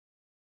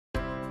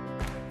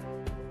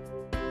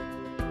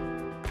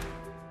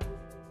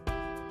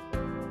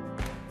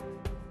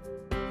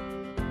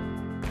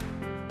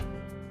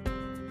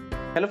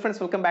Hello friends,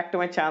 welcome back to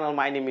my channel.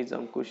 My name is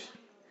Ankush.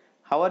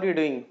 How are you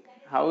doing?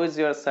 How is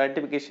your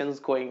certifications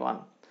going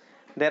on?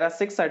 There are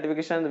 6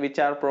 certifications which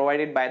are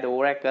provided by the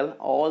Oracle.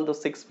 All the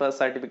 6 plus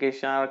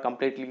certifications are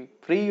completely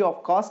free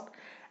of cost,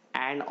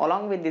 and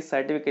along with this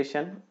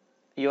certification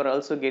you are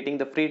also getting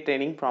the free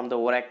training from the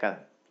Oracle.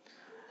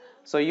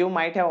 So you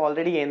might have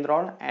already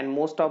enrolled and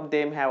most of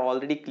them have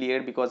already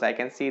cleared, because I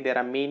can see there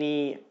are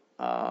many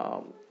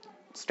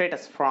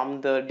status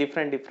from the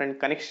different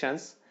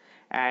connections,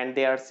 and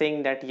they are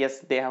saying that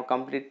yes, they have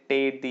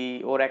completed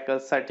the Oracle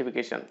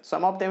certification.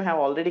 Some of them have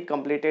already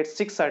completed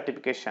 6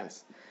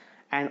 certifications,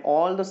 and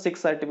all the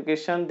 6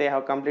 certification they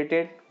have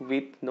completed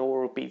with no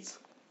rupees.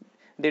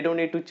 They don't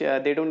need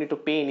to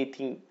pay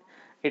anything.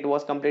 It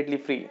was completely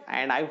free,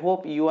 and I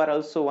hope you are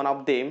also one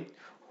of them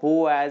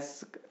who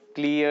has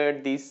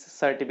cleared this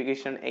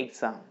certification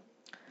exam.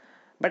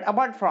 But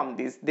apart from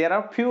this, there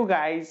are few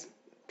guys,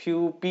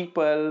 few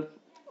people,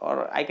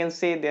 or I can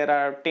say there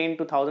are 10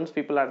 to thousands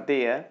people are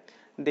there.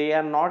 They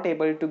are not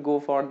able to go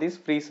for this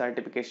free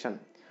certification.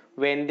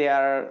 When they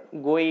are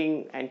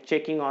going and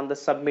checking on the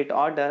submit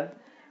order,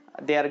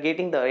 they are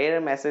getting the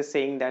error message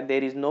saying that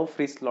there is no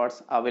free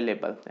slots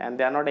available, and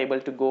they are not able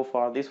to go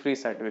for this free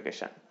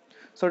certification.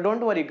 So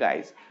don't worry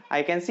guys,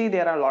 I can see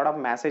there are a lot of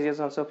messages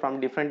also from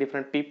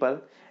different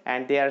people,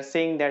 and they are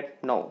saying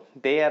that no,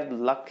 their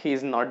luck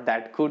is not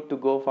that good to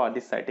go for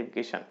this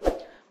certification.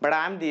 But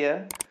I am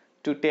there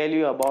to tell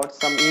you about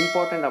some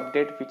important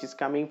update which is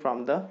coming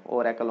from the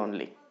Oracle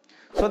only.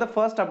 So the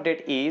first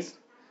update is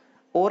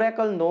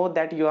Oracle know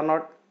that you are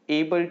not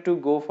able to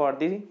go for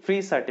the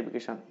free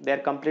certification. They are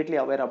completely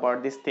aware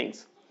about these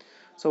things.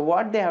 So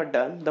what they have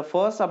done, the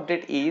first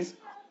update is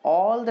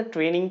all the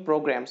training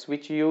programs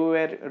which you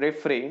were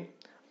referring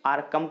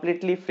are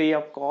completely free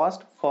of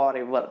cost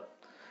forever.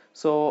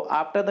 So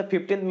after the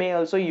 15th May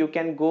also you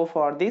can go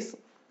for this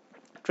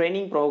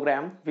training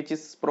program which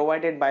is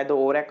provided by the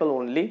Oracle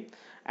only,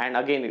 and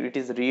again it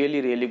is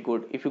really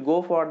good. If you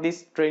go for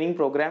this training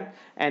program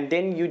and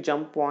then you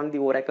jump on the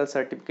Oracle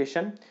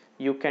certification,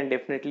 you can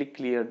definitely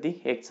clear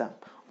the exam.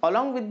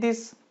 Along with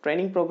this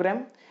training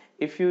program,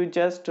 if you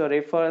just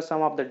refer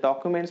some of the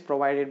documents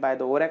provided by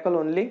the Oracle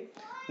only,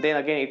 then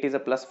again it is a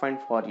plus point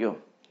for you.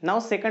 Now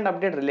second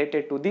update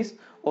related to this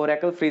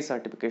Oracle free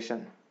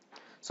certification.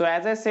 So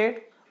as I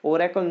said,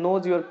 Oracle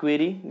knows your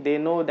query. They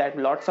know that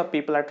lots of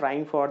people are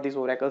trying for this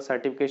Oracle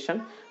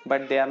certification,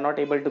 but they are not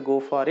able to go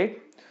for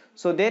it.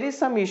 So there is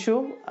some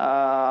issue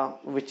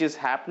which is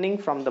happening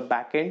from the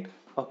backend,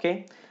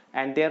 okay,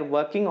 and they are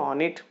working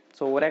on it.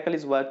 So Oracle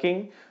is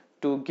working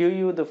to give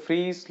you the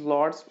free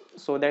slots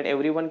so that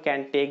everyone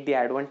can take the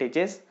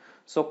advantages.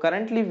 So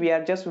currently we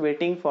are just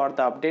waiting for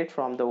the update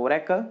from the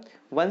Oracle.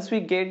 Once we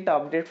get the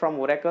update from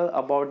Oracle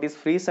about this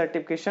free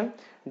certification,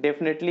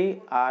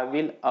 definitely I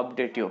will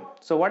update you.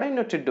 So what I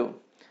need to do,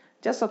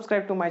 just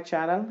subscribe to my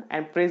channel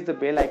and press the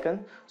bell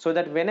icon, so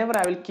that whenever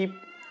I will keep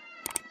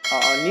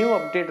a new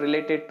update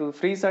related to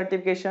free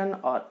certification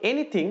or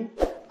anything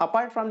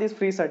apart from this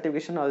free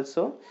certification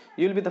also,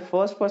 you will be the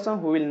first person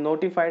who will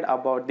notified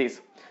about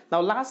this.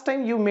 Now last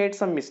time you made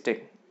some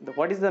mistake.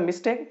 What is the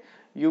mistake?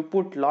 You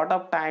put lot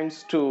of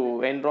times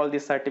to enroll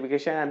this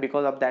certification, and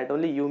because of that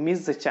only you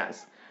miss the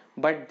chance.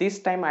 But this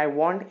time I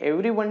want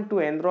everyone to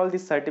enroll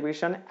this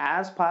certification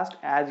as fast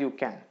as you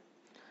can,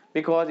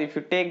 because if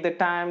you take the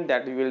time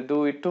that you will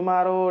do it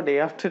tomorrow, day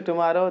after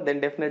tomorrow, then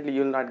definitely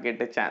you will not get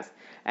the chance.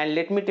 And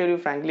let me tell you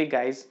frankly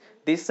guys,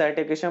 this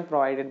certification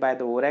provided by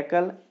the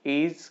Oracle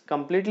is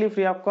completely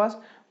free of cost.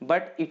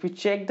 But if you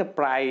check the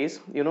price,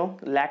 you know,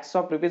 lakhs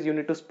of rupees you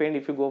need to spend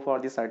if you go for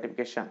this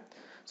certification.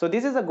 So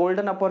this is a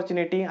golden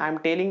opportunity. I'm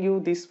telling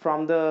you this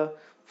from the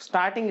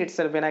starting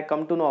itself. When I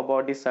come to know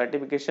about this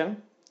certification,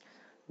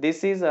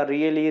 this is a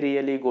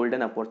really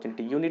golden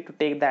opportunity. You need to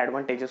take the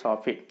advantages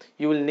of it.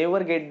 You will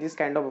never get this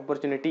kind of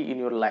opportunity in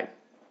your life.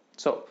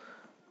 So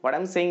what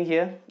I'm saying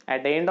here,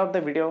 at the end of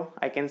the video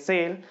I can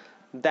say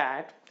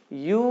that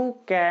you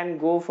can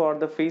go for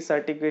the free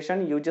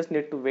certification. You just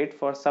need to wait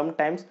for some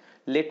times.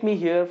 Let me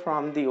hear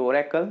from the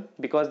Oracle,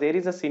 because there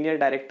is a senior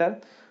director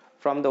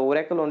from the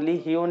Oracle only.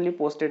 He only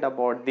posted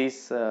about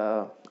this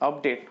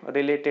update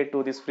related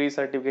to this free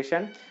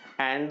certification,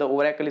 and the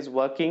Oracle is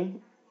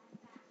working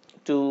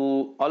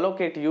to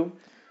allocate you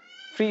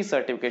free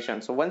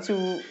certification. So once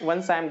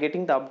I am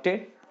getting the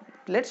update,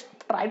 let's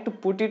try to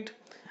put it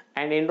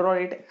and enroll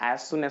it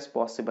as soon as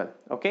possible.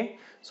 Okay,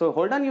 so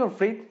hold on your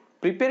free,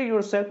 prepare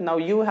yourself. Now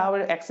you have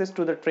access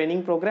to the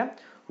training program,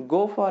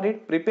 go for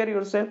it, prepare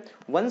yourself.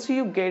 Once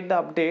you get the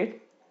update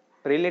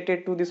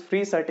related to this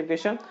free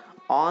certification,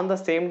 on the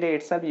same day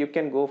itself you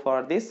can go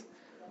for this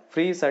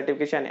free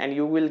certification, and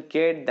you will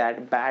get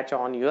that badge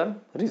on your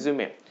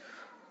resume.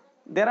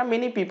 There are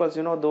many people,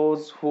 you know,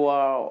 those who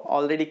are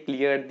already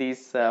cleared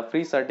this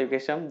free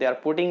certification. They are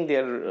putting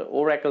their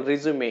Oracle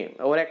resume,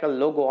 Oracle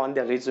logo on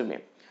their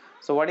resume.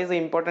 So what is the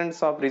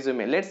importance of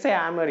resume? Let's say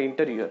I'm an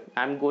interviewer,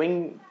 I'm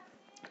going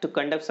to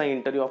conduct some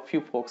interview of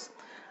few folks.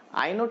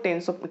 I know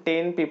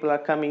 10 people are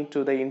coming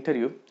to the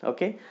interview.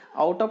 Okay,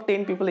 out of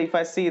 10 people, if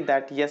I see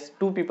that yes,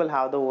 2 people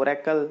have the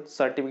Oracle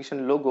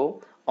certification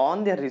logo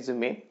on their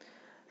resume,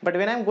 but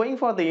when I'm going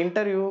for the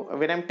interview,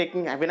 when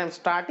I'm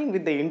starting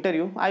with the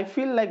interview, I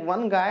feel like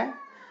one guy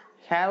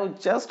have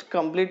just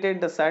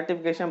completed the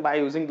certification by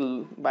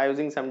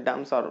using some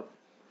terms or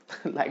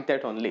like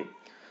that only.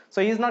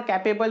 So he's not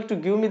capable to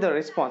give me the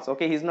response.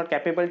 Okay, he's not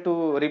capable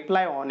to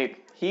reply on it.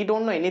 He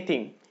don't know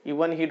anything.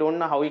 Even he don't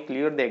know how he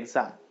cleared the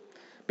exam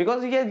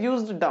because he has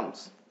used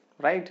dumps,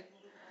 right?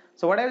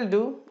 So what I will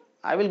do,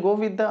 I will go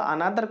with the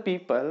another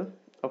people,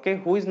 okay,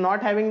 who is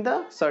not having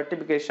the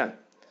certification,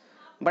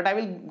 but I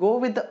will go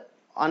with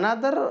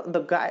another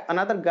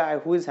guy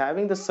who is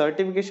having the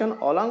certification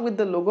along with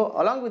the logo,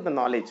 along with the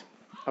knowledge.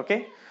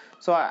 Okay,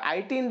 so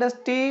IT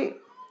industry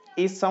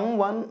is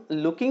someone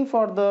looking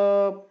for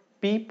the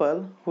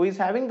people who is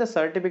having the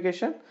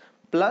certification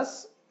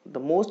plus the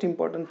most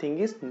important thing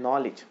is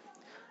knowledge.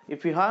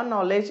 If you have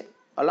knowledge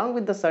along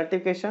with the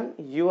certification,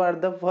 you are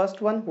the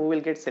first one who will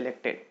get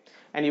selected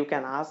and you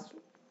can ask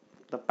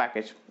the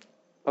package.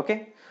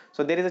 Okay,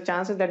 so there is a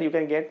chances that you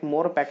can get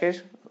more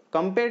package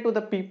compared to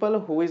the people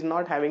who is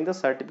not having the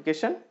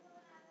certification.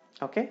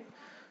 Okay,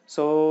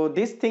 so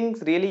these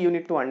things really you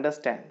need to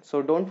understand.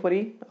 So don't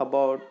worry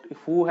about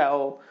who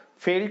have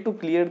failed to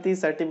clear the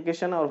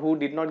certification or who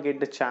did not get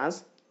the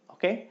chance.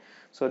 Okay,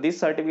 so this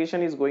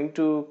certification is going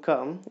to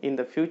come in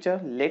the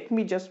future. Let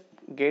me just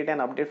get an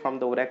update from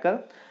the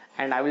Oracle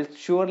and I will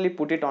surely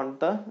put it on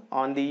the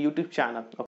YouTube channel.